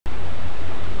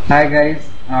Hi guys,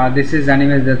 this is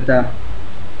Animesh Datta.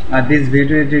 This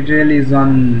video tutorial is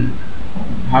on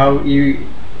how you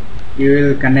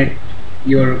will connect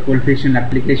your ColdFusion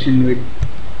application with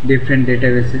different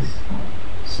databases.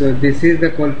 So this is the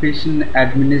ColdFusion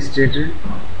Administrator.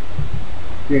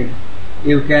 Okay.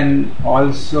 You can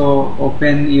also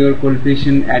open your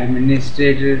ColdFusion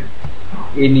Administrator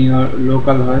in your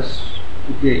local host.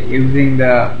 Okay, using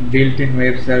the built-in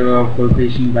web server of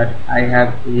ColdFusion, but I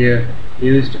have here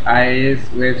used IIS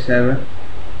web server,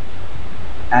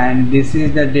 and this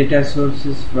is the data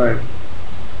sources part.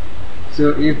 So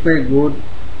if I go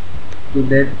to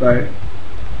that part,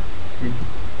 okay,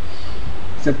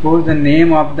 suppose the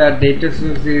name of the data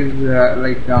source is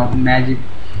magic,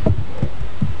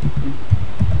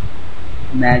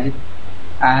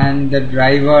 and the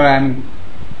driver I'm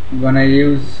gonna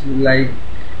use like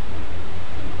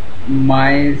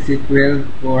MySQL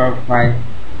 4 or 5.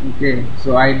 Okay,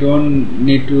 so I don't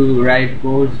need to write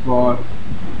codes for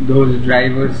those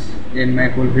drivers in my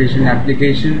ColdFusion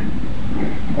application.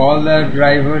 All the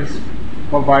drivers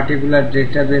for particular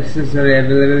databases are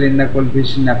available in the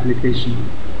ColdFusion application.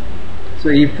 So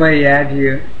if I add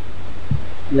here,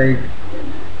 like,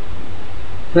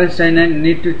 first I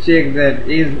need to check that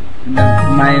is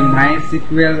my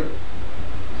MySQL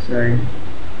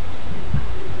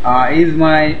is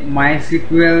my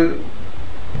MySQL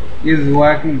is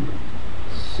working.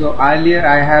 So earlier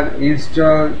I have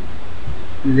installed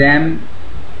them.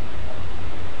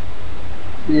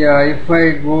 If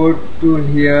I go to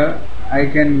here, I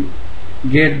can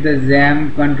get the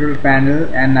XAMPP control panel,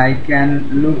 and I can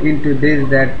look into this,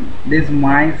 that this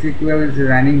MySQL is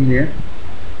running here,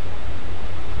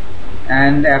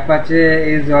 and Apache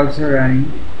is also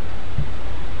running.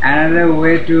 Another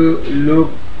way to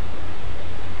look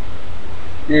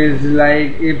is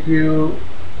like, if you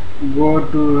go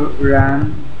to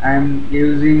run, I'm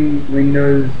using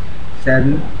Windows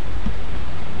 7.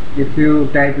 If you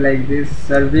type like this,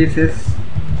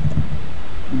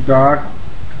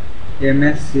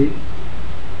 services.msc,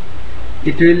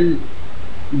 it will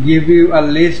give you a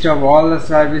list of all the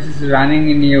services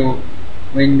running in your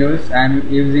Windows. I'm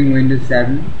using Windows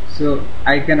 7, so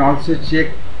I can also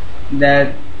check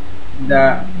that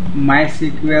the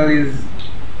MySQL is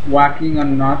working or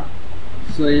not.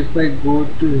 So if I go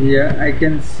to here, I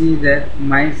can see that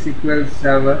MySQL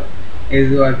server is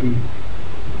working.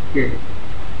 Okay,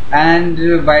 and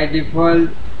by default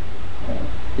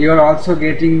you are also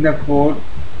getting the port,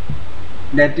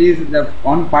 that is the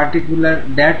on particular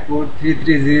that port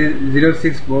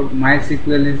 3306 port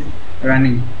MySQL is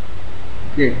running.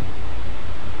 Okay,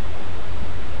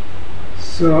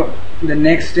 so the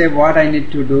next step, what I need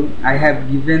to do, I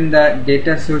have given the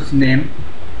data source name,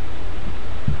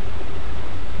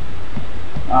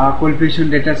 ColdFusion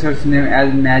data source name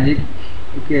as magic.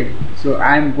 Okay, so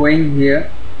I am going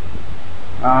here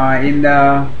in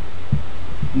the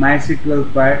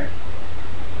MySQL part.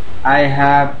 I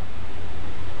have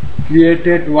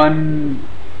created one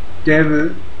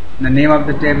table. The name of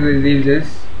the table is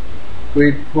this,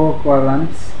 with 4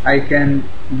 columns. I can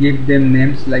give them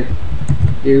names like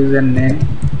username,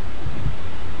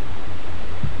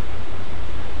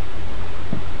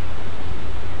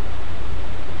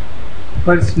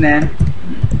 first name,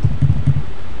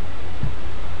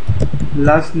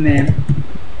 last name,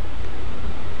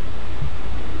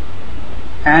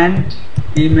 and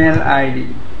email ID.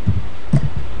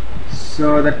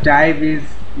 So the type is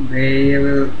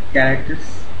variable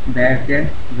characters, varchar.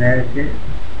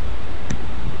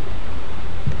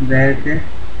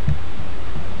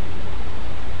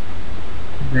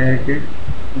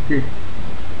 Okay,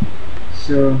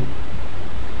 so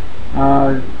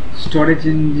storage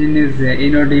engine is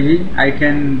InnoDB. I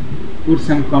can put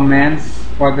some commands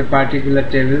for the particular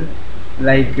table,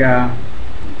 like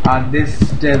this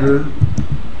table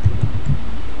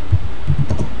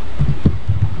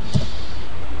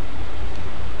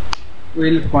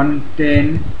will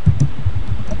contain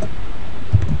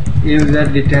user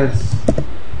details.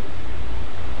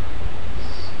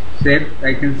 Save.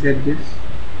 I can save this.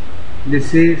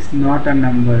 This is not a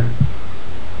number.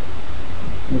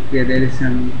 Okay, there is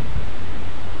some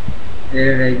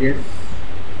error, I guess.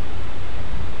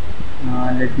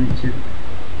 Let me check.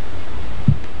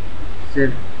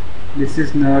 Save. This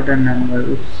is not a number.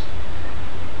 Oops.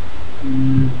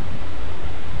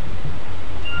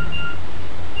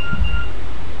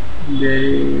 There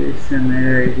is some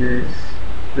error, I guess.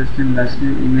 First and last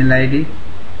name, email ID.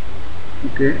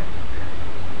 Okay.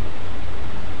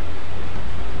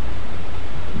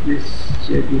 This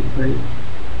check if I.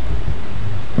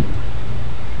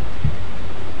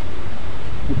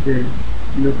 Okay,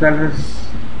 localhost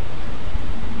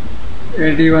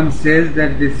 81 says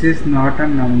that this is not a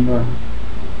number.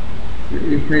 So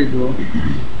if I go,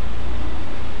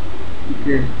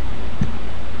 okay,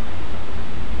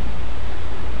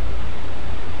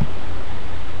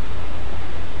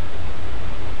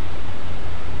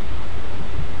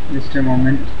 just a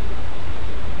moment.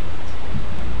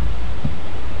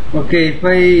 Okay, if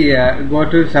I go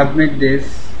to submit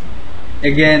this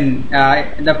again,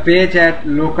 the page at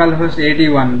localhost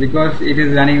 81, because it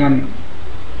is running on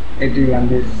 81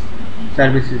 this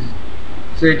services,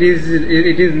 so it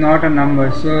is not a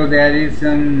number, so there is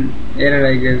some error,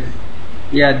 I guess.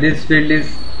 Yeah, this field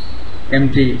is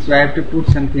empty, so I have to put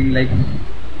something like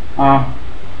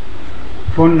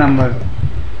phone number.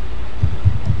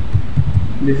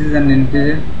 This is an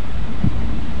integer,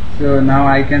 so now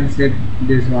I can set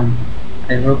this one.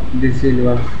 I hope this will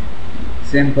work.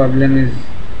 Same problem is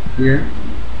here.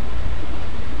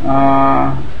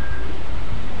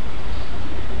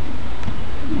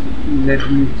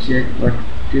 Let me check what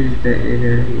is the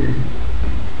error here.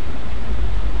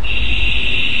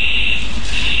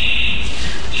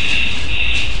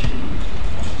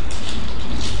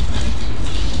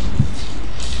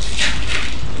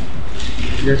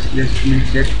 Just let me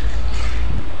check.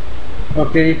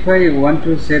 Okay, if I want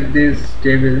to set this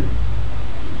table,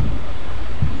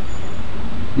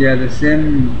 yeah, the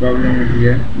same problem is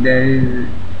here. There is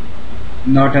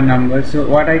not a number, so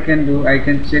what I can do, I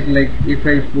can check, like if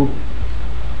I put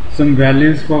some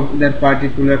values for that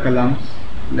particular columns,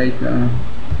 like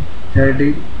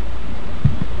 30,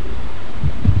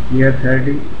 here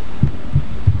 30,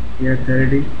 here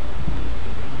 30,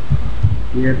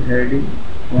 here 30,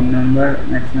 phone number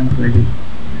maximum 20.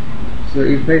 So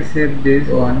if I set this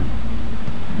one,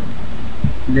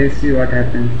 let's see what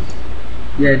happens.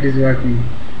 Yeah, it is working.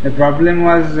 The problem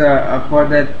was for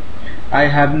that I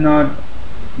have not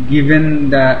given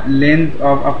the length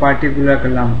of a particular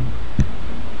column.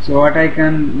 So what I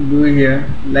can do here,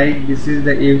 like this is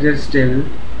the users table.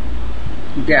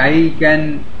 Okay, I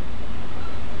can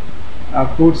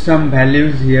put some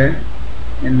values here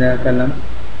in the column.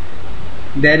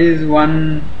 There is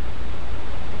one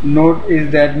note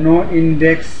is that no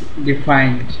index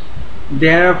defined.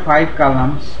 There are 5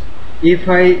 columns. If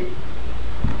I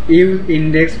use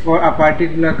index for a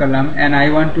particular column and I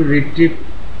want to retrieve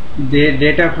the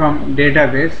data from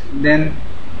database, then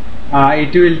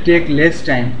it will take less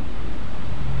time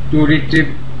to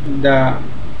retrieve the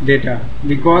data,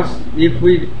 because if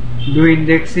we do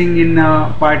indexing in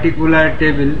a particular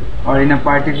table or in a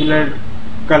particular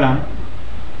column,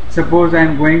 suppose I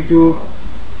am going to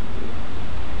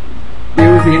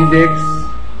use index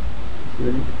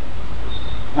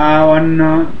on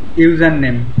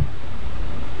username.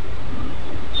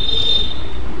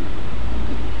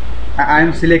 I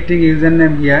am selecting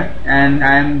username here and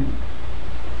I am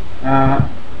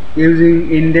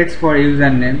using index for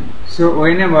username. So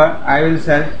whenever I will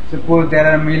search, suppose there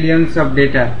are millions of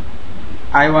data,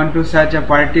 I want to search a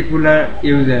particular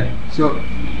user. So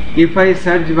if I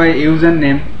search by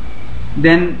username,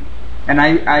 then and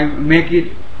I make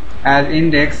it as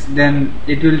index, then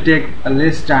it will take a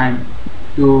less time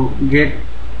to get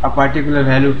a particular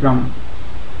value from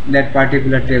that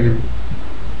particular table.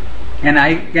 And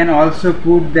I can also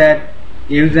put that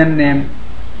username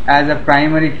as a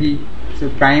primary key. So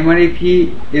primary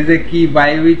key is a key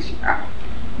by which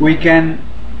we can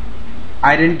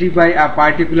identify a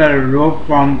particular row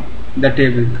from the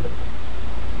table.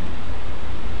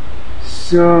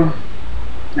 So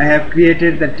I have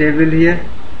created the table here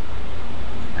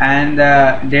and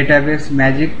the database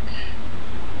magic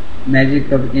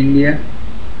of India,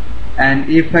 and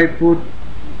if I put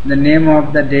the name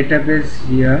of the database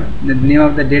here, the name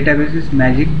of the database is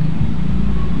magic.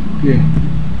 Okay,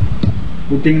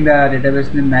 putting the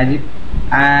database name magic,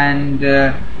 and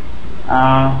the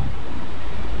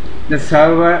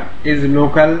server is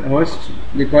local host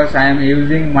because I am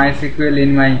using MySQL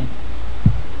in my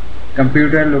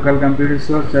computer, local computer,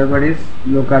 so server is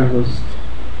local host.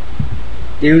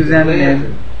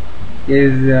 Username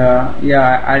is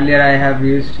earlier I have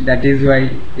used, that is why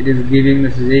it is giving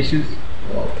the suggestions.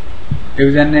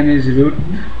 Username is root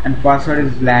and password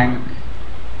is blank,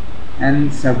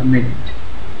 and submit.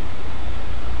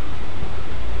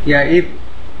 Yeah, if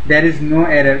there is no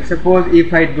error, suppose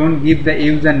if I don't give the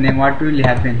username, what will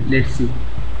happen? Let's see.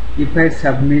 If I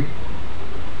submit,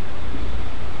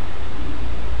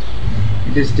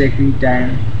 it is taking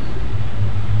time.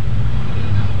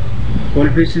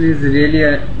 ColdFusion is really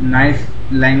a nice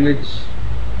language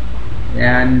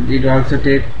and it also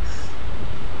takes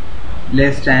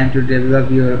less time to develop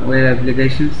your web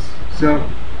applications. So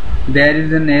there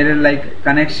is an error like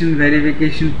connection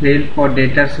verification failed for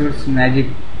data source magic.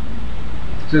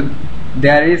 So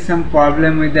there is some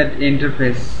problem with that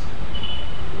interface,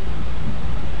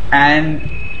 and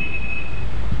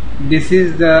this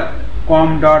is the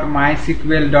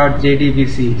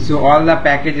com.mysql.jdbc. so all the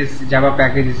packages, Java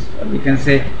packages, we can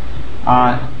say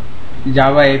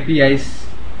Java APIs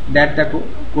that the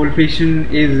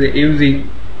ColdFusion is using,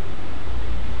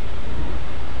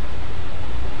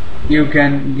 you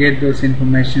can get those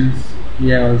informations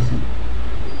here also.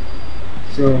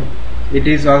 So it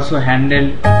is also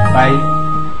handled by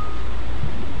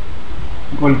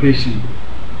ColdFusion.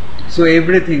 So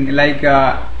everything like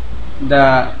the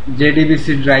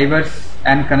JDBC drivers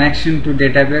and connection to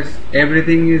database,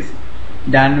 everything is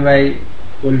done by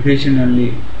ColdFusion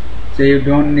only. So you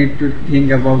don't need to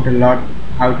think about a lot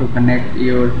how to connect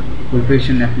your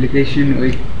ColdFusion application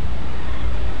with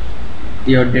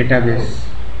your database.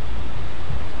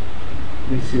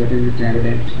 Let's see what is the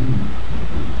template.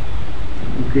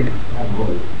 Okay.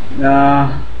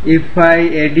 If I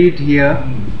edit here,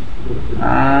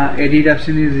 edit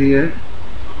option is here,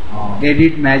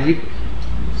 edit magic.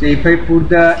 So if I put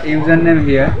the username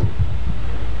here,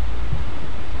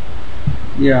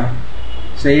 yeah,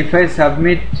 so if I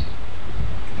submit,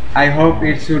 I hope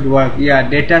it should work. Yeah,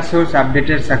 data source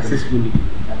updated successfully.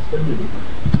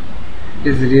 It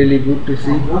is really good to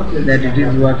see that it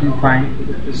is working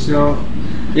fine. So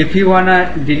if you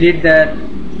wanna delete the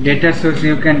data source,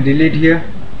 you can delete here,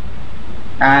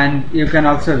 and you can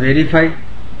also verify,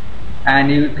 and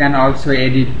you can also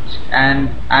edit, and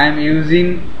I am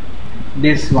using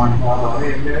this one.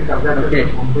 Okay,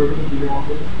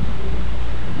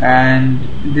 and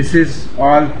this is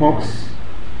all, folks.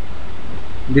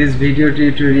 This video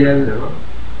tutorial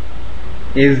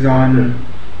is on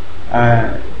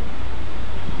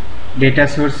data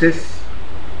sources.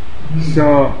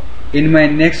 So in my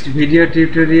next video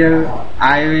tutorial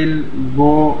I will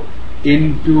go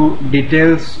into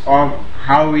details of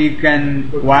how we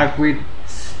can work with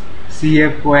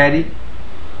CF query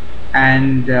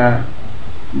and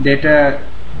data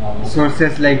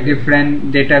sources like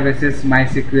different databases,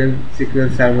 MySQL, SQL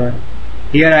Server.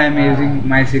 Here I am using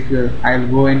MySQL. I will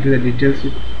go into the details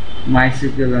with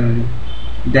MySQL only.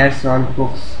 That's all,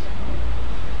 folks.